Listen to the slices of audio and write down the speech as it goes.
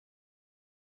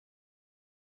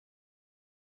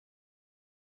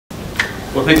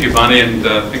Well, thank you, Barney, and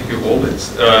thank you all.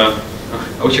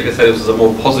 I wish I could say this was a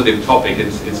more positive topic.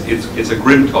 It's a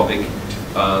grim topic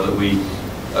that we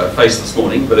faced this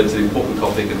morning, but it's an important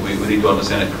topic, and we need to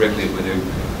understand it correctly if we do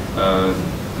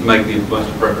make the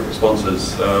most appropriate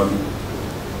responses.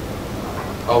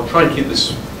 I'll try and keep this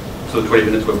to the 20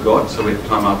 minutes we've got, so we have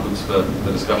time afterwards for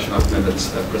the discussion after Mehmet's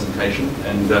presentation.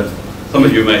 And some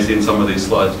of you may have seen some of these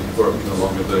slides before, a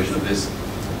longer version of this.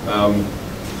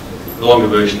 The longer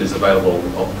version is available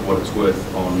for what it's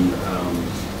worth on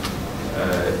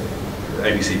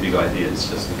ABC Big Ideas,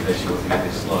 just in case you want to get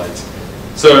these slides.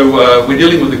 So we're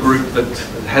dealing with a group that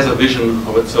has a vision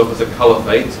of itself as a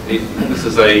caliphate. This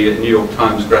is a New York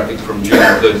Times graphic from June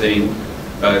 13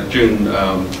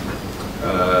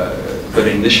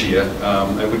 this year,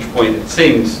 at which point it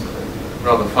seems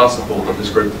rather farcical that this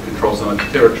group controls so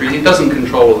much territory. It doesn't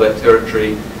control all that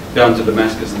territory down to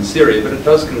Damascus and Syria, but it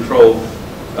does control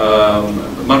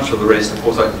much of the rest. Of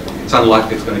course, it's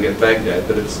unlikely it's going to get Baghdad,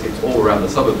 but it's all around the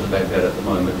suburbs of Baghdad at the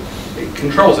moment. It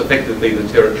controls effectively the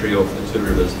territory of the two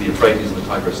rivers, the Euphrates and the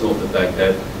Tigris, north of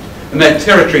Baghdad. And that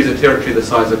territory is a territory the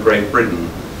size of Great Britain.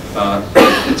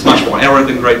 It's much more arid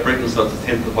than Great Britain, so it's a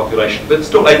tenth of the population, but it's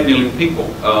still 8 million people.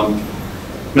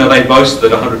 Now, they boast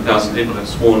that 100,000 people have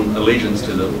sworn allegiance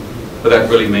to them, but that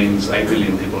really means 8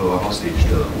 million people who are hostage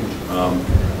to them.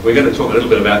 We're going to talk a little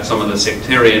bit about some of the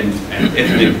sectarian and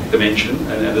ethnic dimension,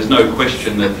 and there's no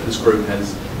question that this group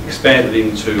has expanded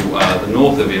into the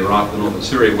north of Iraq, the north of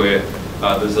Syria, where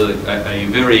there's a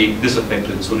very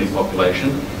disaffected Sunni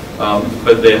population,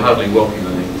 but they're hardly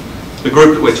welcoming. The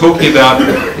group that we're talking about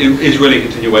is really a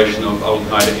continuation of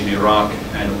Al-Qaeda in Iraq,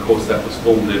 and of course that was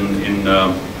formed in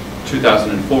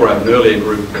 2004. An earlier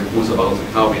group that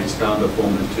Ozalp, its founder,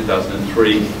 formed in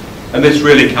 2003. And this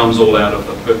really comes all out of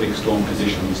the perfect storm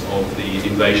positions of the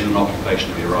invasion and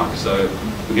occupation of Iraq. So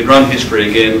we can run history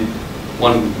again.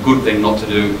 One good thing not to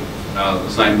do the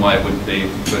same way it would be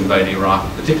to invade Iraq,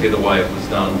 particularly the way it was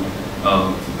done.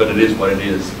 But it is what it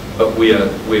is. But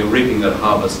we're reaping that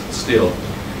harvest still.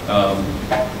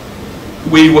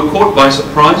 We were caught by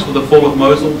surprise with the fall of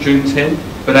Mosul, June 10,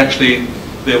 but actually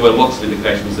there were lots of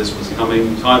indications this was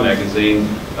coming. Time magazine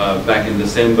back in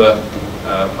December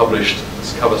published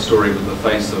this cover story with the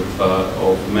face of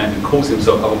a man who calls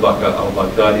himself Abu Bakr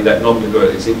al-Baghdadi. That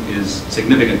nomenclature is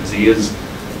significant because he is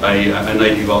a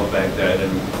native of Baghdad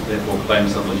and therefore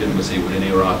claims some legitimacy within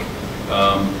Iraq.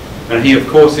 And he, of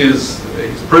course, he's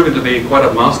proven to be quite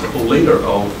a masterful leader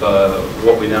of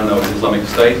what we now know as Islamic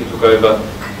State. He took over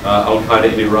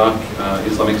Al-Qaeda in Iraq,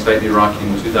 Islamic State in Iraq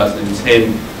in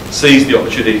 2010, seized the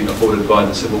opportunity afforded by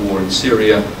the civil war in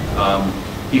Syria.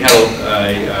 He had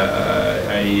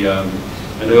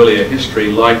an earlier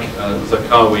history like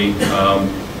Zarqawi.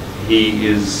 He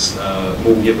is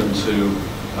more given to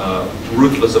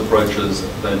ruthless approaches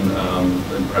than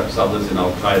perhaps others in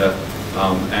Al-Qaeda,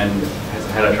 and has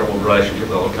had a troubled relationship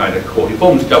with Al-Qaeda core. He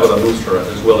formed Jabhat al-Nusra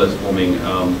as well as forming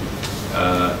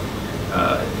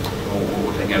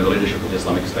or taking over the leadership of the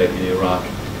Islamic State in Iraq.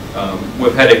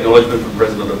 We've had acknowledgement from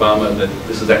President Obama that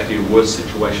this is actually a worse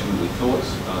situation than we thought.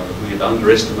 That we had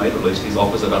underestimated, or at least his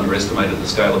office had underestimated the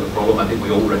scale of the problem. I think we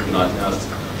all recognise now it's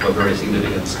a very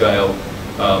significant scale.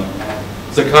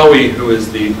 Zarqawi, who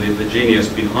is the genius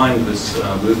behind this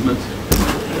movement,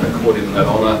 accorded him that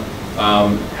honour,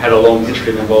 had a long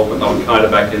history of involvement in Al-Qaeda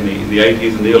back in the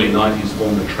 80s and the early 90s,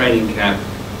 formed a training camp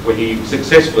where he was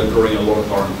successful in drawing a lot of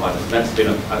foreign fighters. And that's been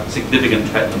a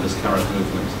significant pattern of this current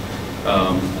movement.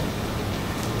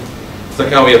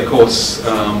 Zarqawi, of course,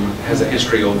 has a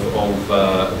history of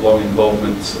long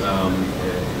involvement,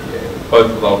 both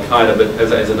with Al-Qaeda, but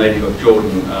as a native of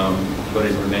Jordan, got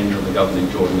his revenge on the government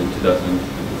in Jordan in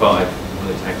 2005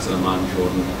 with attacks in Amman,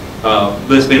 Jordan.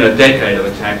 There's been a decade of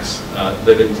attacks.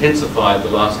 They've intensified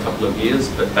the last couple of years,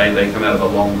 but they come out of a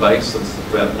long base, so it's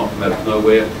not come out of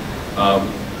nowhere.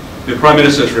 The Prime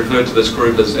Minister has referred to this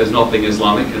group as not being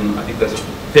Islamic, and I think that's a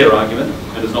fair argument,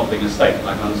 and as not being a state.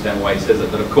 I can understand why he says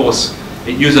it, but of course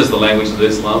it uses the language of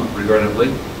Islam,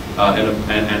 regrettably,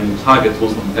 and targets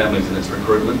Muslim families in its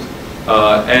recruitment.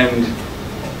 And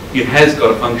it has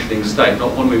got a functioning state,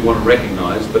 not one we want to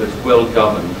recognise, but it's well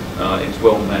governed, it's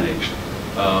well managed.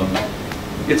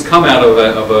 It's come out of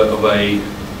a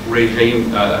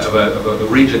regime, of a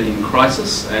region in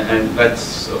crisis, and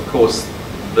that's of course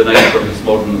the nature of this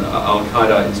modern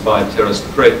Al-Qaeda-inspired terrorist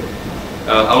threat.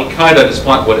 Al-Qaeda,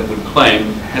 despite what it would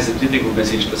claim, has a difficult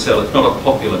message to sell. It's not a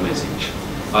popular message.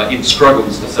 It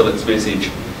struggles to sell its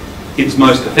message. It's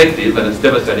most effective, and it's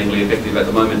devastatingly effective at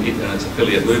the moment, it and its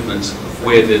affiliate movements,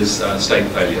 where there's state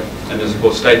failure. And there's, of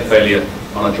course, state failure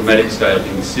on a dramatic scale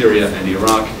in Syria and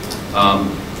Iraq,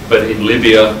 but in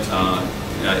Libya,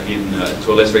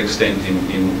 to a lesser extent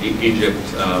in Egypt,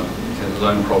 has its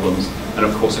own problems, and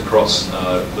of course across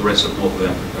the rest of North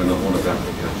Africa and the Horn of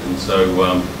Africa. And so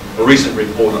a recent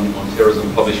report on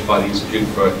terrorism published by the Institute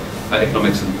for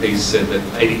Economics and Peace said that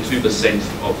 82%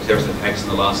 of terrorist attacks in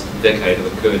the last decade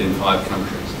have occurred in 5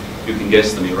 countries. You can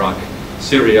guess them: Iraq,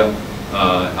 Syria,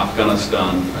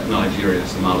 Afghanistan, Nigeria,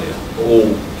 Somalia,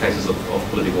 all cases of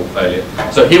political failure.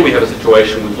 So here we have a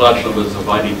situation with large numbers of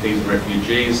IDPs and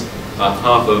refugees,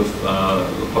 half of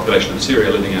the population of Syria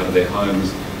living out of their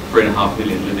homes, 3.5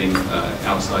 million living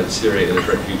outside Syria as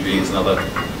refugees, another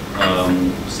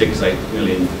 6-8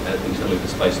 million internally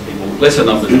displaced people. Lesser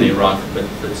numbers in Iraq, but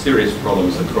serious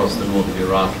problems across the north of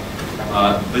Iraq.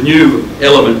 The new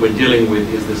element we're dealing with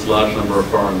is this large number of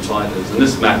foreign fighters. And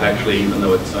this map actually, even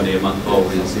though it's only a month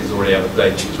old, is already out of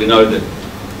date, because we know that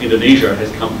Indonesia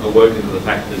has awoken to the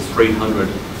fact that there's 300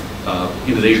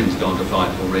 Indonesians gone to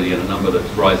fight already, and a number that's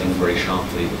rising very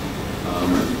sharply.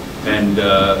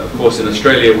 Of course in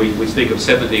Australia we speak of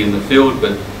 70 in the field,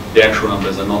 but the actual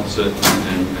numbers are not certain,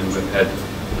 and we've had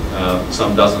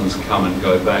some dozens come and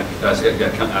go back,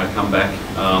 come back,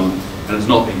 and it's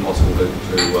not been possible to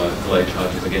delay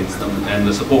charges against them, and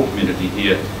the support community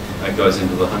here goes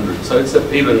into the hundreds. So it's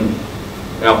even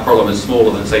our problem is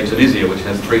smaller than, say, Tunisia, which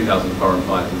has 3,000 foreign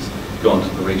fighters gone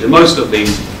to the region. Most of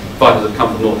these fighters have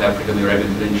come from North Africa and the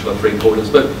Arabian Peninsula,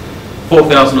 3/4, but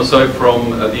 4,000 or so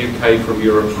from the UK, from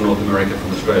Europe, from North America,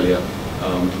 from Australia.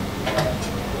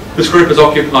 This group is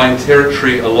occupying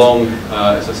territory along,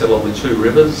 as I said, along the 2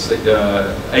 rivers.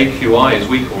 AQI, as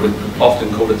we call it, often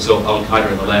called itself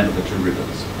Al-Qaeda in the land of the 2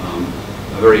 rivers.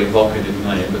 A very evocative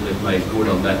name, but they've made good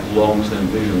on that long-term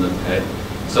vision they've had.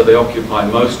 So they occupy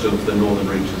most of the northern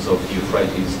reaches of the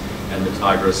Euphrates and the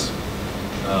Tigris.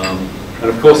 And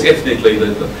of course, ethnically,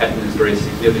 the pattern is very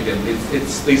significant.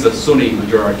 These are Sunni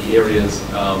majority areas,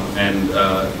 and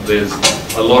there's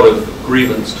a lot of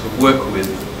grievance to work with.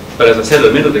 But as I said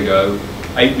a minute ago,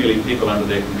 8 million people under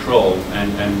their control,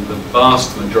 and the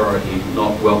vast majority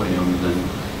not welcoming them.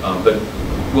 But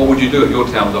what would you do if your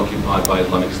town was occupied by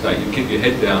Islamic State? You'd keep your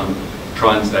head down,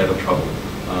 try and stay out of trouble.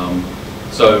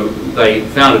 So they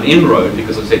found an inroad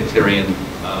because of sectarian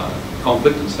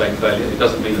conflict and state failure. It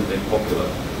doesn't mean that they're popular.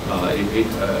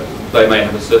 They may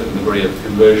have a certain degree of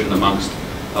conversion amongst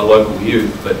local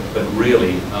youth, but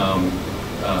really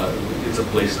it's a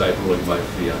police state ruling by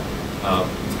fear.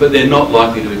 But they're not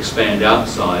likely to expand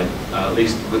outside, at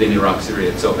least within Iraq, Syria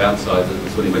itself, outside the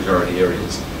Sunni majority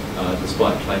areas,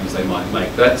 despite claims they might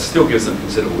make. That still gives them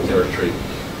considerable territory.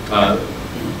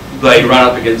 They run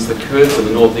up against the Kurds in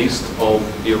the northeast of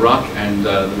Iraq and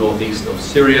the northeast of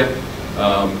Syria.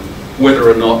 Whether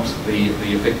or not the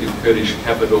effective Kurdish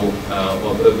capital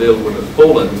of Erbil would have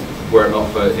fallen were it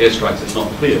not for airstrikes, it's not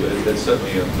clear, but it's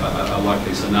certainly a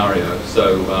likely scenario.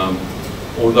 So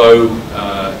although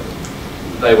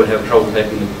they would have trouble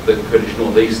taking the Kurdish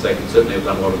northeast, they could certainly have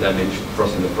done a lot of damage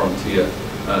crossing the frontier.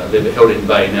 They're held in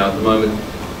bay now at the moment,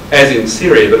 as in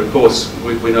Syria, but of course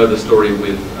we know the story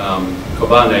with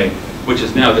Kobane, which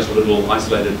is now just a little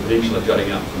isolated peninsula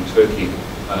jutting out from Turkey,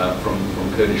 from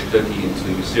Kurdish Turkey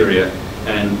into Syria,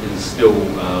 and is still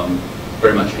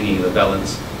very much hanging in the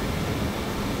balance.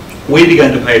 We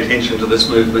began to pay attention to this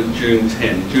movement June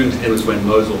 10. June 10 was when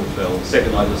Mosul fell,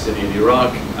 second largest city in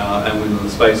Iraq, and within the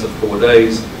space of 4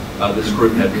 days, this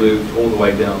group had moved all the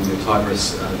way down the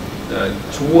Tigris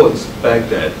towards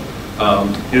Baghdad.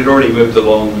 It had already moved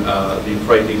along the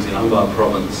Euphrates in Anbar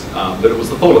province, but it was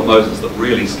the fall of Moses that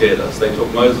really scared us. They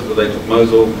took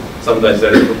Mosul. Some days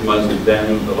later, they took Mosul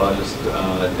Dam, the largest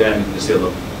dam you can see on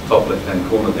the top left-hand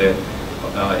corner there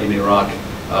in Iraq.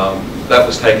 That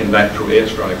was taken back through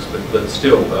airstrikes, but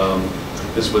still,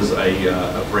 this was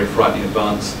a very frightening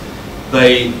advance.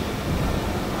 They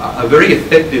are very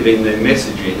effective in their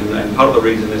messaging, and part of the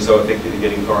reason they're so effective in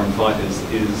getting foreign fighters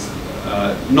is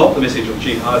not the message of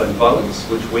jihad and violence,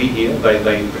 which we hear.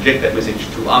 They project that message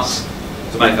to us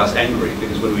to make us angry,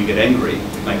 because when we get angry,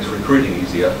 it makes recruiting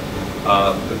easier.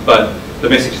 But the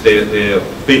message they're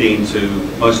feeding into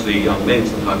mostly young men,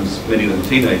 sometimes many of them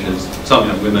teenagers, some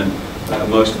young women,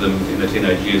 most of them in their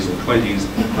teenage years or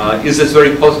 20s, is this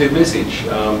very positive message.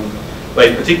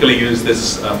 They particularly use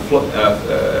this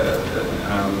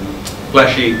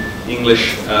flashy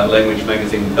English language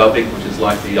magazine Dubik, which is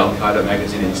like the Al-Qaeda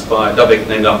magazine inspired. Dubik,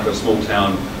 named after a small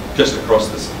town just across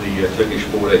the Turkish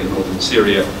border in northern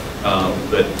Syria,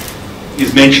 that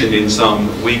is mentioned in some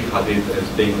weak hadith as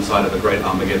being the site of a great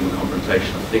Armageddon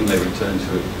confrontation, a thing they return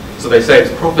to. So they say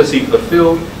it's prophecy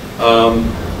fulfilled.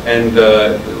 And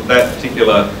that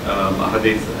particular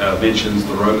hadith mentions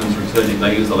the Romans returning.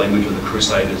 They use the language of the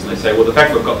Crusaders, and they say, well, the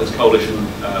fact we've got this coalition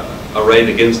arrayed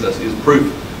against us is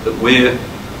proof that we're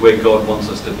where God wants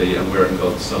us to be and we're on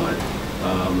God's side.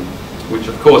 Which,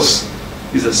 of course,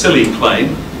 is a silly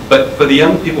claim, but for the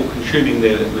young people consuming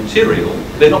their material,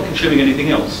 they're not consuming anything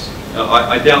else.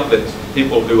 I doubt that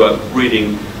people who are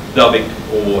reading Dabiq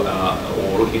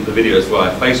or looking at the videos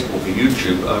via Facebook or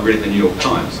YouTube are reading the New York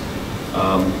Times.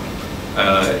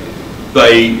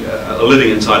 They are living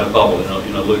inside a bubble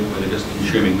in a loop where they're just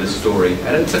consuming this story,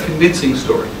 and it's a convincing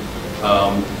story.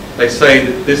 They say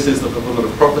that this is the fulfillment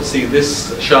of prophecy.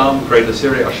 This Sham, Greater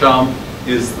Syria, Sham,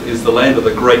 is the land of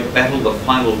the great battle, the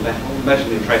final battle. Imagine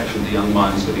the attraction to young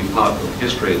minds to be part of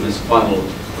history in this final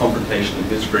confrontation in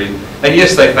history. And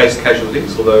yes, they face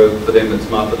casualties, although for them it's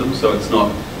martyrdom, so it's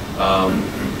not,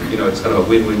 it's kind of a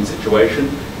win-win situation.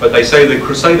 But they say the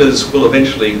Crusaders will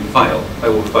eventually fail. They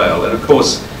will fail. And of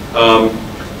course,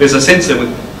 there's a sense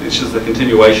in which is the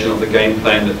continuation of the game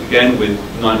plan that began with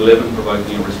 9/11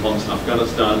 provoking a response in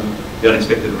Afghanistan, the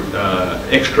unexpected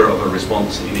extra of a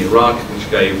response in Iraq, which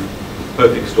gave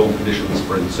perfect storm conditions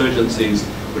for insurgencies,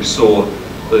 which saw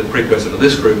the precursor to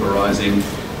this group arising.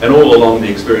 And all along the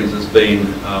experience has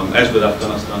been, as with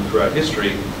Afghanistan throughout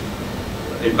history,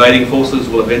 invading forces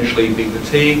will eventually be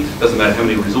fatigued. Doesn't matter how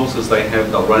many resources they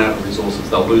have, they'll run out of resources,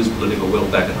 they'll lose political will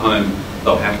back at home,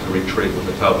 they'll have to retreat with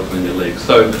the tail between their legs.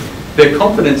 So their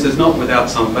confidence is not without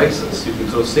some basis. You can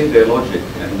sort of see their logic,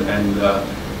 and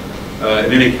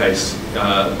in any case,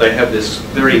 they have this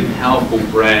very powerful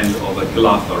brand of a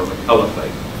khilafah, of a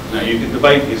caliphate. Now you can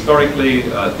debate historically,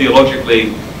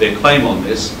 theologically, their claim on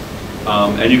this,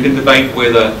 and you can debate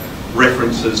whether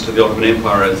references to the Ottoman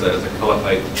Empire as a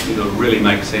caliphate really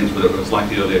make sense, whether it was like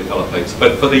the earlier caliphates.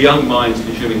 But for the young minds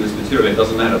consuming this material, it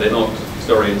doesn't matter. They're not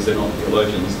historians, they're not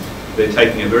theologians. They're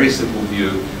taking a very simple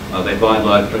view. They by and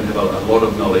large don't have a lot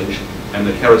of knowledge, and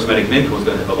the charismatic mentors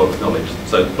don't have a lot of knowledge.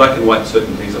 So black and white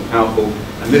certainties are powerful,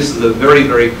 and this is a very,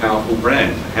 very powerful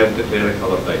brand to have declared a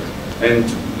caliphate. And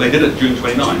they did it June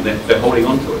 29. They're holding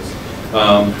on to it.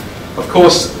 Of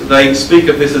course, they speak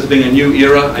of this as being a new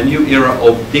era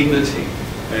of dignity.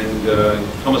 And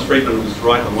Thomas Friedman was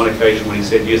right on one occasion when he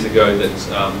said years ago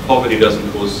that poverty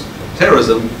doesn't cause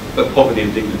terrorism, but poverty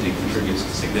of dignity contributes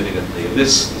significantly. And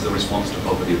this is a response to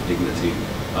poverty of dignity.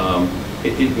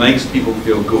 It makes people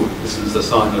feel good. This is a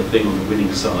sign of being on the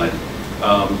winning side.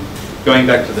 Going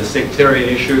back to the sectarian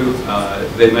issue,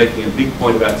 they're making a big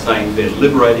point about saying they're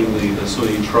liberating the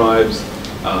Sunni tribes.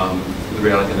 The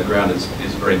reality on the ground is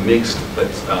very mixed, but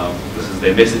this is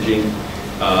their messaging.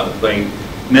 They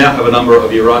now have a number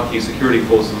of Iraqi security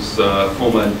forces,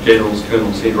 former generals,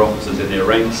 colonels, senior officers in their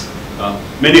ranks.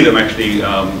 Many of them actually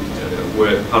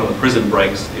were part of the prison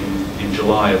breaks in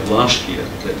July of last year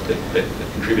that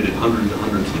contributed hundreds and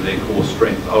hundreds to their core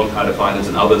strength. Al-Qaeda fighters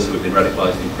and others who have been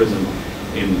radicalized in prison.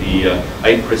 In the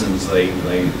 8 prisons they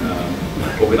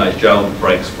organized jail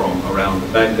breaks from around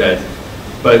Baghdad.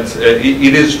 But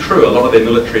it is true, a lot of their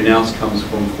military now comes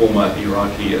from former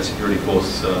Iraqi security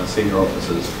force senior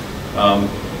officers.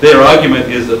 Their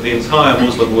argument is that the entire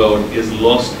Muslim world is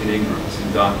lost in ignorance,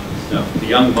 in darkness. Now, for the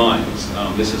young minds,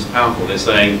 this is powerful. They're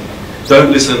saying,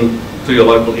 don't listen to your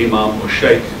local imam or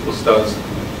sheikh or ustaz.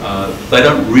 They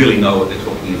don't really know what they're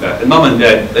talking about. And mum and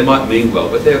dad, they might mean well,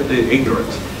 but they're ignorant.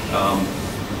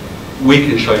 We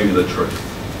can show you the truth,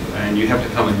 and you have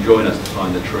to come and join us to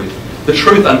find the truth. The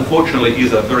truth, unfortunately,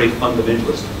 is a very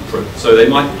fundamentalist truth. So they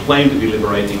might claim to be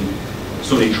liberating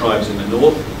Sunni tribes in the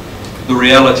north. The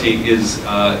reality is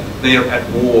they're at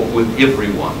war with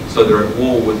everyone. So they're at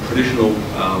war with traditional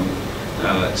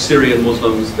Syrian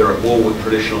Muslims, they're at war with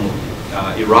traditional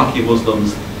Iraqi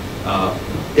Muslims.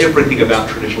 Everything about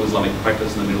traditional Islamic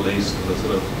practice in the Middle East,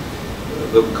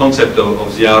 the concept of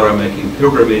ziyarah, making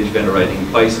pilgrimage, venerating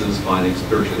places, finding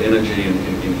spiritual energy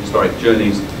in historic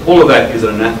journeys, all of that is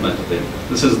an anathema to them.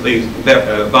 This is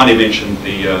Barney mentioned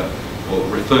or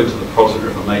referred to the Protestant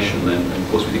Reformation, and of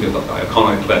course we think of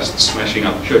iconoclasts smashing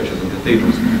up churches and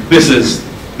cathedrals.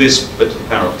 But to the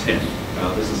power of 10.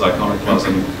 This is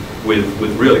iconoclasm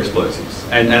with real explosives,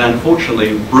 and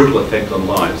unfortunately brutal effect on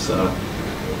lives.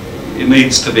 It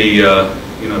needs to be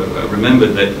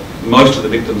remembered that most of the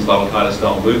victims of Al-Qaeda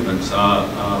style movements are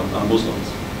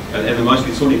Muslims, and they're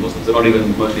mostly Sunni Muslims. They're not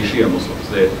even mostly Shia Muslims.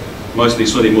 They're mostly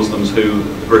Sunni Muslims who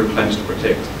the group claims to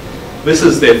protect. This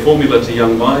is their formula to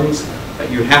young minds.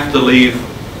 You have to leave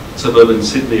suburban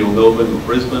Sydney or Melbourne or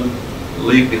Brisbane,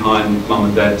 leave behind mum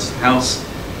and dad's house.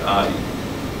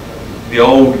 The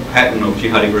old pattern of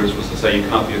jihadi groups was to say you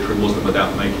can't be a true Muslim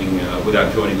without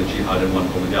joining the jihad in one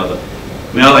form or the other.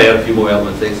 Now they add a few more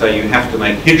elements. They say you have to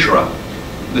make hijra,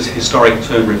 this historic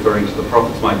term referring to the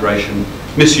Prophet's migration,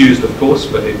 misused of course,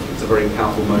 but it's a very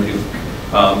powerful motive.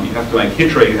 You have to make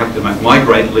hijra, you have to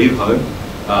migrate, leave home,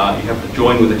 you have to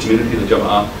join with the community, the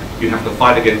Jama'ah, you have to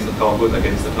fight against the Tawhid,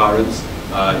 against the tyrants,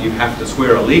 you have to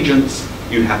swear allegiance,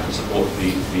 you have to support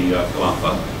the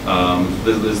Khilafah.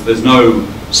 There's no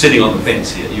sitting on the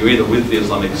fence here. You're either with the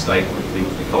Islamic State, with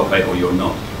the Caliphate, or you're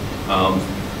not.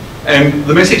 And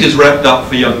the message is wrapped up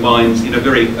for young minds in a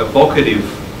very evocative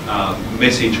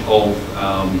message of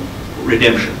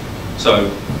redemption.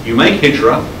 So you make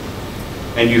hijrah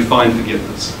and you find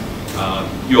forgiveness.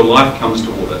 Your life comes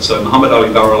to order. So Muhammad Ali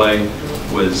Baralay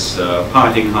was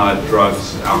partying hard,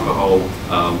 drugs, alcohol,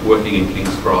 working in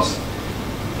King's Cross.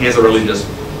 He has a religious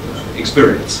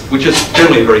experience, which is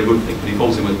generally a very good thing, but he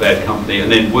falls in with bad company,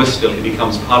 and then worse still, he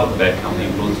becomes part of the bad company,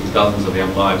 influences dozens of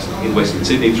young lives in Western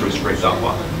Sydney through street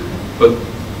da'wah. But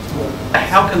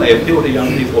how can they appeal to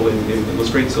young people in the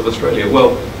streets of Australia?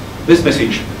 Well, this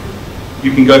message,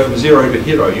 you can go from zero to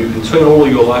hero. You can turn all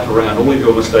of your life around, all of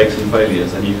your mistakes and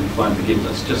failures, and you can find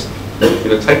forgiveness. Just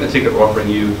take the ticket we're offering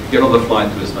you, get on the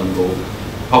flight to Istanbul,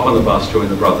 hop on the bus, join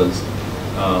the brothers.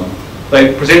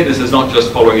 They present this as not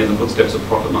just following in the footsteps of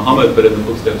Prophet Muhammad, but in the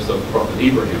footsteps of Prophet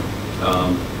Ibrahim.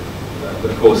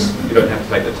 But of course, you don't have to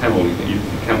take the camel. You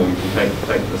can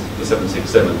take the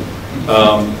 767.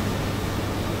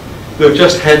 They've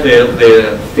just had their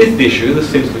 5th issue. This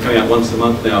seems to be coming out once a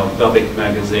month now, Dubik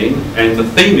magazine, and the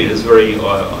theme is very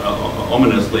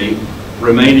ominously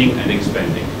remaining and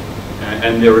expanding.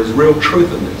 And there is real truth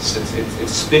in this.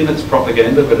 It's spin, it's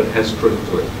propaganda, but it has truth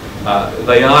to it.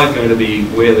 They are going to be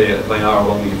where they are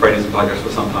along the Euphrates and Tigris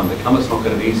for some time to come. It's not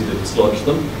going to be easy to dislodge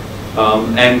them.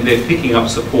 And they're picking up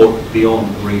support beyond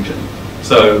the region.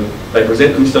 So they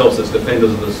present themselves as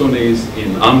defenders of the Sunnis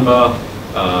in Anbar.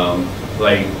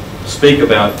 They speak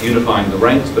about unifying the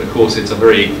ranks, but of course it's a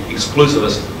very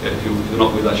exclusivist, if you're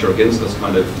not with us, you're against us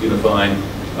kind of unifying.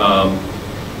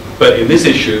 But in this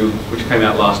issue, which came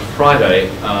out last Friday,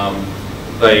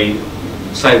 they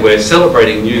say we're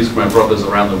celebrating news from our brothers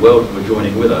around the world who are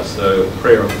joining with us. So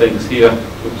prayer of thanks here.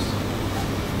 Oops.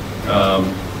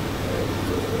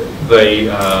 They,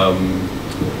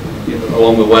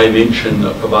 along the way, mention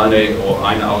Kobane or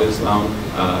Ain al-Islam,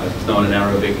 as it's known in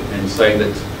Arabic, and say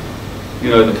that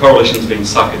the coalition's been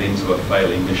suckered into a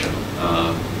failing mission.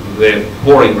 They're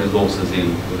pouring resources in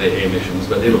with their air missions,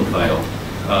 but it'll fail.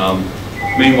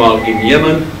 Meanwhile, in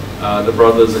Yemen, the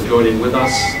brothers are joining with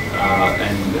us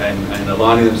and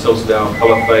aligning themselves with our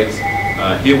caliphate.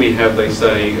 Here we have, they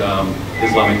say,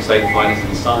 Islamic State fighters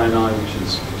in Sinai, which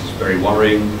is very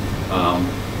worrying.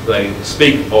 They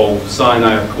speak of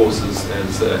Sinai, of course,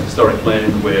 as a historic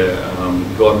land where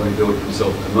God revealed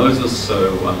himself to Moses,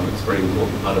 so it's a very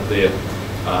important part of their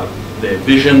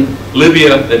vision.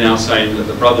 Libya, they're now saying that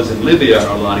the brothers in Libya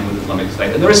are aligning with Islamic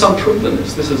State. And there is some truth in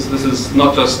this. This is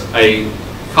not just a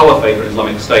caliphate or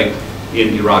Islamic State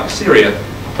in Iraq, Syria,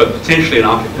 but potentially an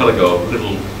archipelago of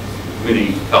little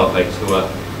mini caliphates who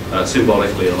are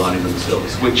symbolically aligning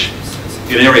themselves, which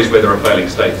in areas where there are failing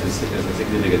states is a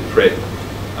significant threat.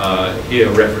 Here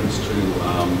a reference to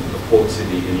the port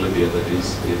city in Libya that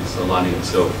is aligning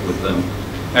itself with them.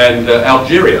 And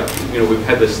Algeria, we've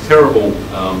had this terrible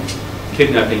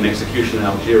kidnapping and execution in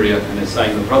Algeria, and they're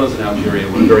saying the brothers in Algeria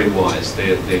were very wise.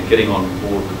 They're getting on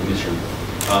board with the mission.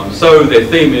 So their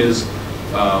theme is,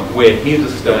 we're here to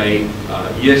stay.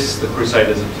 Yes, the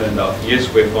Crusaders have turned up.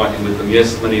 Yes, we're fighting with them.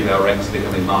 Yes, many of our ranks are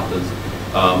becoming martyrs.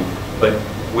 But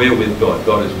we're with God.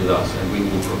 God is with us, and we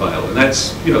will prevail. And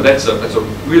that's a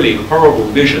really horrible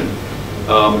vision.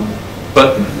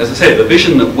 But as I said, the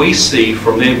vision that we see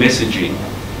from their messaging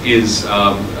is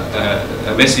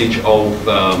a message of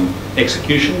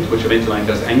executions, which are meant to make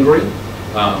us angry,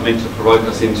 meant to provoke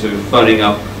us into phoning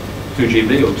up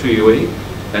 2GB or 2UE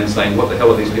and saying, what the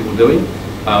hell are these people doing?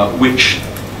 Which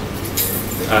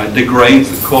degrades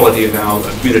the quality of our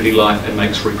community life and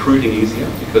makes recruiting easier,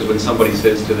 because when somebody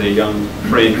says to their young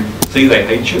friend, see, they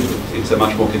hate you, it's a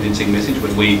much more convincing message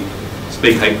when we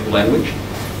speak hateful language.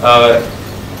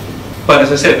 But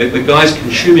as I said, the guys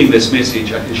consuming this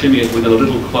message are consuming it within a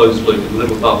little closed loop, in a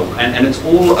little bubble, and it's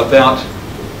all about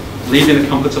leaving the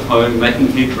comforts of home, making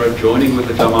hijrah, joining with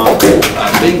the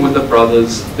Jama'ah, being with the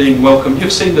brothers, being welcomed.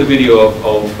 You've seen the video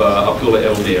of Abdullah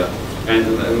Eldir, and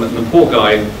the poor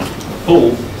guy,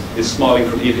 Paul, is smiling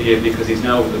from ear to ear because he's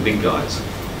now with the big guys.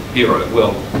 Hero.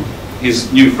 Well,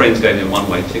 his new friends gave him a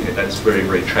one-way ticket. That's very,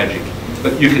 very tragic.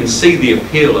 But you can see the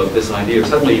appeal of this idea.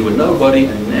 Suddenly you were nobody,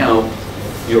 and now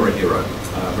you're a hero.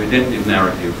 Redemptive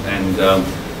narrative. And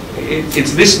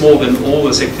it's this more than all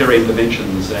the sectarian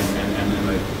dimensions and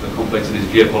the complexities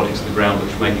of geopolitics of the ground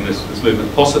which are making this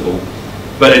movement possible.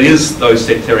 But it is those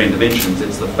sectarian dimensions.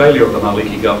 It's the failure of the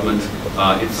Maliki government.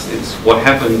 It's what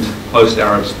happened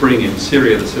post-Arab Spring in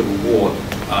Syria, the civil war,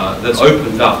 that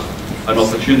opened up an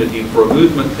opportunity for a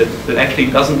movement that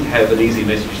actually doesn't have an easy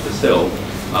message to sell,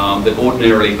 that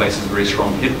ordinarily faces very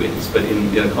strong headwinds, but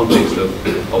in the context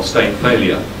of state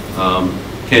failure,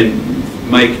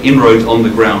 can make inroads on the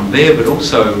ground there, but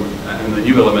also, and the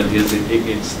new element is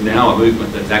it's now a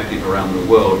movement that's active around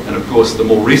the world. And of course, the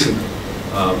more recent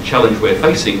challenge we're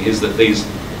facing is that these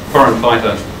foreign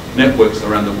fighter networks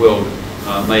around the world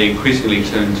may increasingly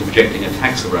turn to projecting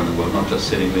attacks around the world, not just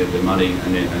sending their money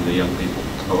and their young people.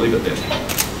 I'll leave it there.